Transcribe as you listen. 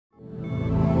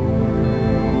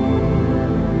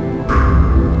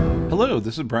Hello,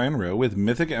 this is Brian Rowe with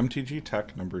Mythic MTG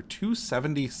Tech number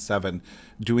 277,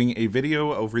 doing a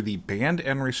video over the banned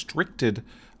and restricted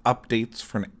updates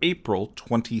from April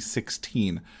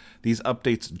 2016. These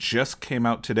updates just came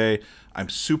out today. I'm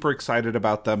super excited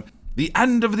about them. The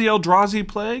end of the Eldrazi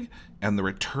Plague and the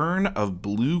return of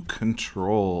Blue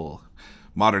Control.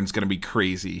 Modern's going to be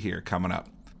crazy here coming up.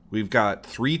 We've got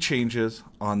 3 changes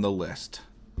on the list.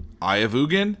 Eye of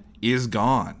Ugin is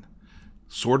gone.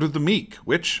 Sword of the Meek,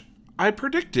 which I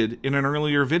predicted in an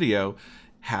earlier video,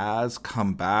 has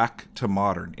come back to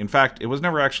Modern. In fact, it was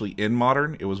never actually in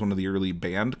Modern. It was one of the early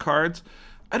banned cards.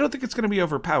 I don't think it's going to be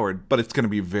overpowered, but it's going to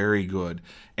be very good.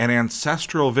 And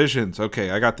Ancestral Visions, okay,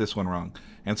 I got this one wrong.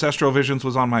 Ancestral Visions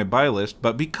was on my buy list,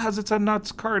 but because it's a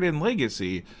nuts card in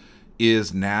Legacy,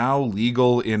 is now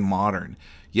legal in Modern.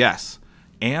 Yes,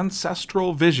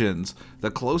 Ancestral Visions,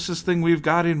 the closest thing we've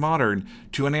got in Modern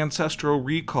to an Ancestral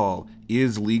Recall,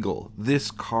 is legal.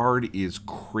 This card is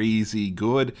crazy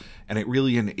good, and it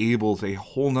really enables a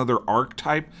whole nother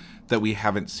archetype that we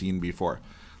haven't seen before.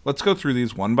 Let's go through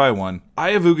these one by one.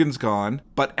 Eye of Ugin's gone,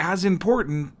 but as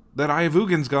important that Eye of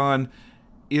Ugin's gone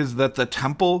is that the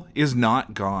Temple is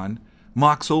not gone,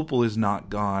 Mox Opal is not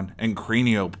gone, and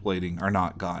Cranioplating are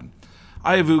not gone.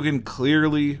 Eye of Ugin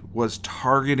clearly was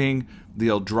targeting the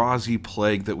Eldrazi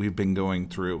Plague that we've been going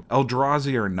through.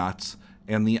 Eldrazi are nuts,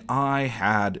 and the Eye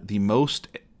had the most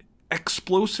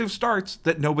explosive starts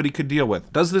that nobody could deal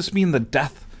with. Does this mean the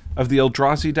death of the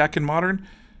Eldrazi deck in Modern?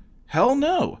 Hell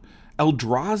no.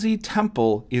 Eldrazi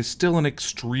Temple is still an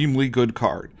extremely good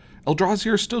card.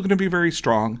 Eldrazi are still going to be very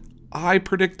strong. I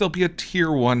predict they'll be a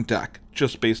tier 1 deck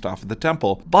just based off of the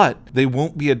Temple, but they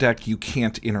won't be a deck you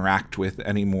can't interact with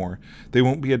anymore. They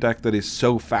won't be a deck that is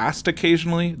so fast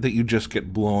occasionally that you just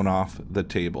get blown off the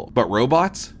table. But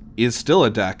Robots is still a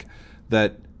deck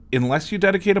that, unless you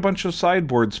dedicate a bunch of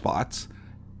sideboard spots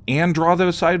and draw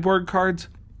those sideboard cards,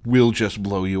 will just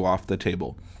blow you off the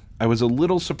table. I was a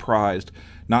little surprised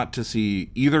not to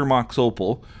see either Mox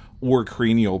Opal or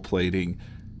Cranioplating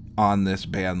on this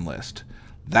ban list.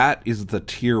 That is the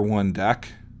tier 1 deck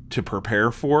to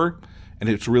prepare for, and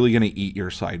it's really going to eat your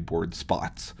sideboard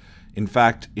spots. In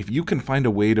fact, if you can find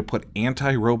a way to put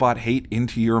anti-robot hate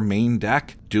into your main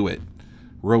deck, do it.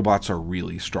 Robots are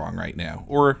really strong right now,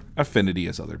 or affinity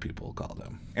as other people call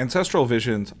them. Ancestral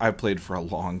Visions I've played for a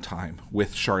long time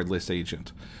with Shardless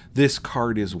Agent. This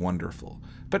card is wonderful,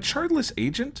 but Shardless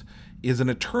Agent is an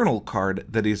Eternal card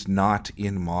that is not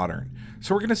in Modern.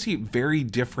 So we're going to see very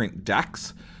different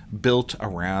decks built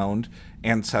around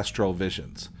Ancestral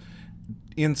Visions.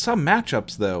 In some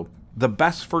matchups, though, the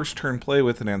best first turn play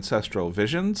with an Ancestral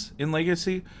Visions in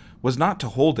Legacy was not to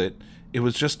hold it, it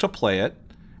was just to play it,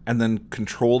 and then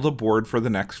control the board for the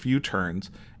next few turns,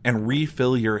 and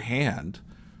refill your hand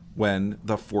when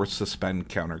the Force Suspend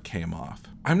counter came off.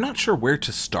 I'm not sure where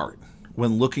to start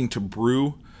when looking to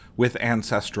brew with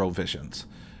Ancestral Visions.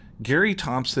 Gerry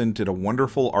Thompson did a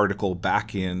wonderful article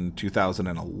back in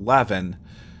 2011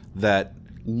 that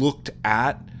looked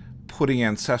at putting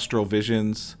Ancestral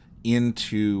Visions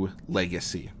into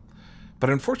Legacy. But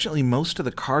unfortunately, most of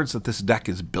the cards that this deck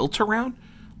is built around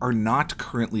are not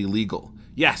currently legal.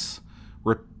 Yes,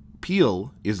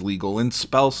 Repeal is legal in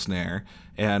Spell Snare,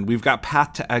 and we've got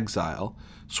Path to Exile.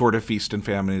 Sword of Feast and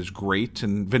Famine is great,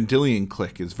 and Vendilion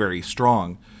Click is very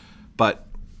strong. But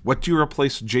what do you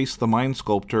replace Jace the Mind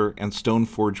Sculptor and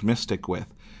Stoneforge Mystic with?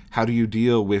 How do you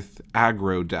deal with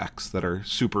aggro decks that are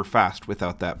super fast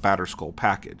without that Batterskull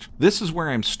package? This is where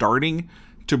I'm starting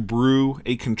to brew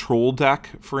a control deck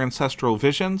for Ancestral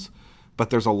Visions, but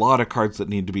there's a lot of cards that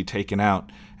need to be taken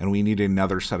out, and we need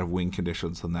another set of win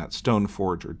conditions than that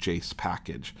Stoneforge or Jace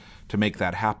package to make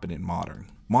that happen in Modern.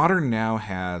 Modern now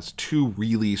has 2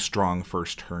 really strong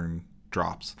first turn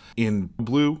drops. In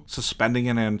blue, suspending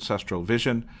an Ancestral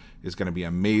Vision is going to be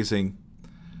amazing.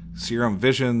 Serum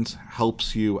Visions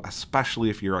helps you, especially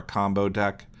if you're a combo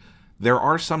deck. There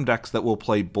are some decks that will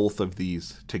play both of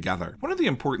these together. One of the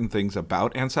important things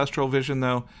about Ancestral Vision,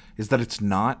 though, is that it's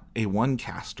not a 1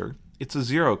 caster, it's a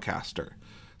 0 caster.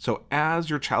 So as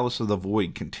your Chalice of the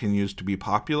Void continues to be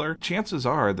popular, chances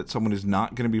are that someone is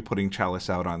not going to be putting Chalice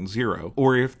out on 0,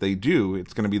 or if they do,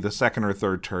 it's going to be the 2nd or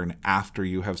 3rd turn after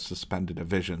you have suspended a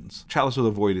Visions. Chalice of the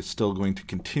Void is still going to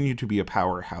continue to be a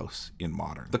powerhouse in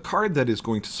Modern. The card that is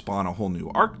going to spawn a whole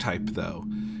new archetype, though,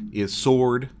 is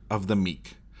Sword of the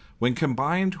Meek. When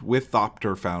combined with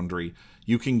Thopter Foundry,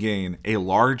 you can gain a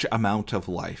large amount of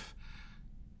life,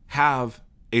 have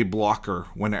a blocker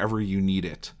whenever you need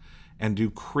it, and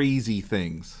do crazy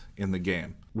things in the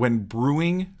game. When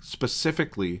brewing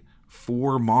specifically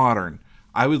for Modern,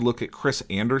 I would look at Chris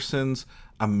Anderson's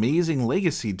amazing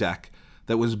Legacy deck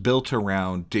that was built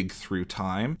around Dig Through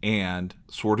Time and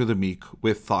Sword of the Meek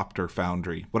with Thopter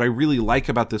Foundry. What I really like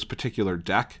about this particular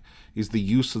deck is the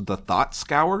use of the Thought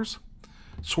Scours.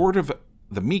 Sword of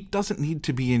the Meek doesn't need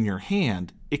to be in your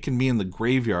hand, it can be in the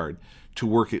graveyard to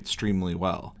work extremely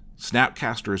well.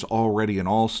 Snapcaster is already an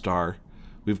all-star.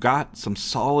 We've got some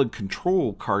solid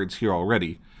control cards here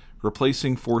already.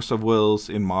 Replacing Force of Wills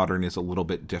in Modern is a little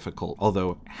bit difficult,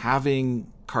 although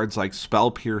having cards like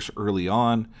Spell Pierce early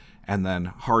on and then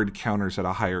hard counters at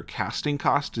a higher casting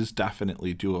cost is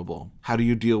definitely doable. How do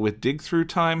you deal with Dig Through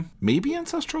Time? Maybe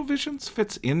Ancestral Visions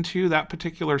fits into that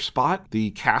particular spot.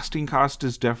 The casting cost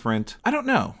is different. I don't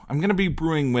know. I'm going to be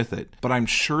brewing with it, but I'm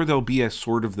sure there'll be a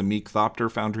Sword of the Meek Thopter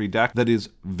Foundry deck that is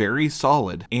very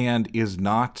solid and is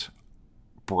not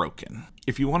broken.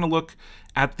 If you want to look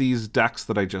at these decks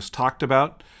that I just talked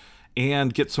about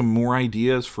and get some more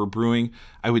ideas for brewing,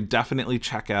 I would definitely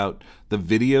check out the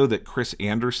video that Chris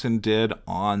Anderson did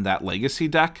on that Legacy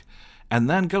deck, and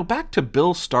then go back to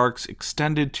Bill Stark's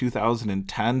extended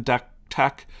 2010 deck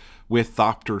tech with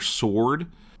Thopter Sword.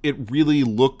 It really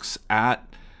looks at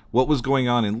what was going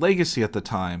on in Legacy at the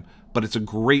time, but it's a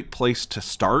great place to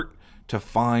start to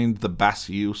find the best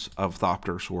use of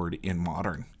Thopter Sword in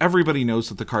Modern. Everybody knows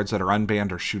that the cards that are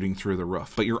unbanned are shooting through the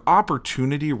roof, but your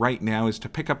opportunity right now is to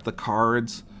pick up the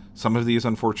cards. Some of these,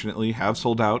 unfortunately, have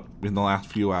sold out in the last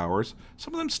few hours.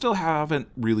 Some of them still haven't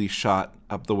really shot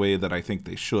up the way that I think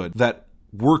they should, that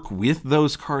work with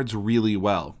those cards really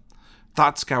well.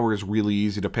 Thought Scour is really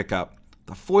easy to pick up.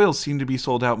 The foils seem to be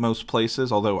sold out most places,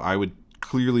 although I would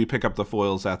clearly pick up the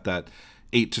foils at that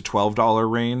 $8 to $12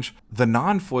 range. The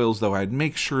non-foils, though, I'd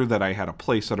make sure that I had a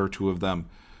playset or two of them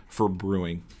for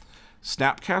brewing.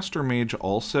 Snapcaster Mage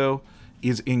also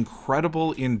is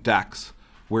incredible in decks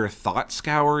where Thought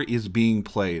Scour is being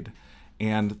played,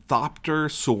 and Thopter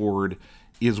Sword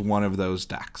is one of those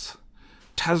decks.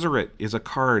 Tezzeret is a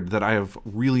card that I have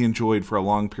really enjoyed for a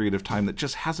long period of time that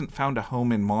just hasn't found a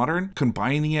home in Modern.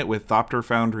 Combining it with Thopter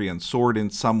Foundry and Sword in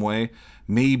some way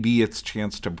may be its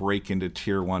chance to break into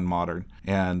Tier 1 Modern.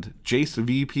 And Jace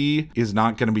VP is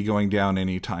not going to be going down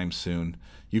anytime soon.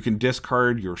 You can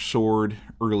discard your Sword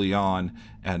early on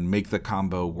and make the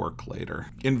combo work later.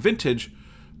 In Vintage,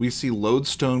 we see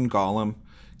Lodestone Golem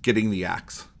getting the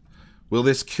axe. Will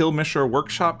this kill Mishra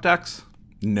Workshop decks?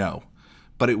 No.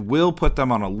 But it will put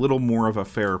them on a little more of a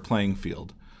fair playing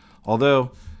field.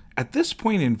 Although, at this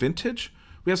point in Vintage,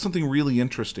 we have something really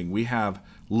interesting. We have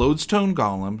Lodestone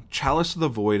Golem, Chalice of the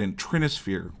Void, and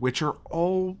Trinisphere, which are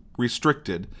all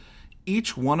restricted.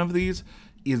 Each one of these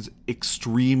is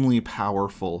extremely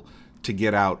powerful to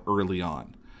get out early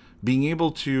on. Being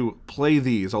able to play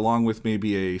these along with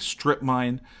maybe a Strip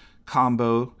Mine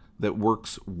combo that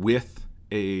works with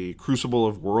a Crucible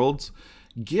of Worlds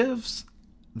gives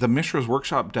the Mishra's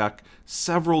Workshop deck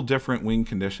several different win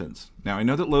conditions. Now, I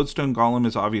know that Lodestone Golem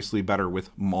is obviously better with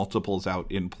multiples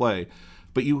out in play,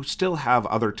 but you still have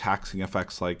other taxing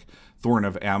effects like Thorn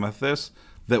of Amethyst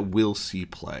that will see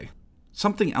play.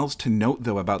 Something else to note,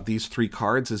 though, about these three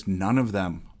cards is none of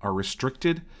them are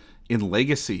restricted in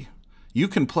Legacy. You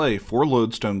can play 4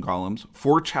 Lodestone Golems,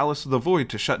 4 Chalice of the Void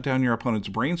to shut down your opponent's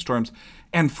Brainstorms,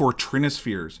 and 4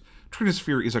 Trinispheres.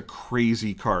 Trinisphere is a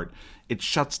crazy card. It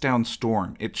shuts down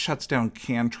Storm. It shuts down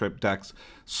cantrip decks.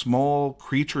 Small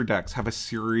creature decks have a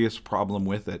serious problem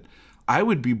with it. I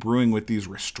would be brewing with these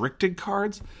restricted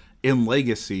cards in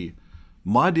Legacy.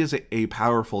 Mud is a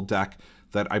powerful deck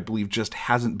that I believe just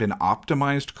hasn't been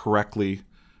optimized correctly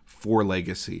for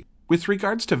Legacy. With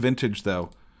regards to Vintage,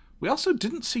 though, we also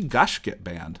didn't see Gush get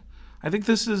banned. I think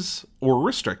this is, or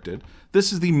restricted,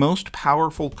 this is the most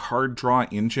powerful card draw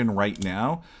engine right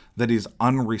now that is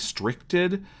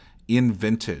unrestricted in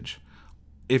Vintage.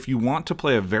 If you want to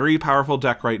play a very powerful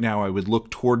deck right now, I would look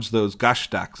towards those Gush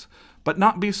decks, but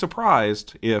not be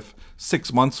surprised if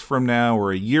 6 months from now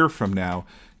or a year from now,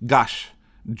 Gush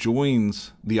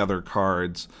joins the other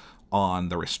cards on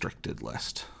the restricted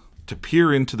list. To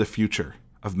peer into the future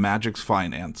of Magic's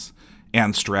finance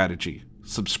and strategy,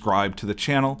 subscribe to the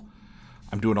channel.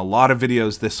 I'm doing a lot of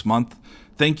videos this month.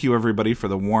 Thank you everybody for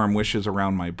the warm wishes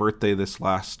around my birthday this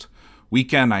last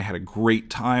weekend. I had a great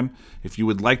time. If you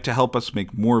would like to help us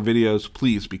make more videos,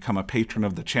 please become a patron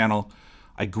of the channel.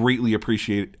 I greatly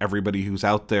appreciate everybody who's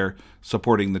out there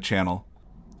supporting the channel.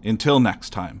 Until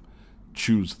next time,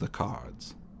 choose the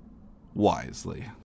cards wisely.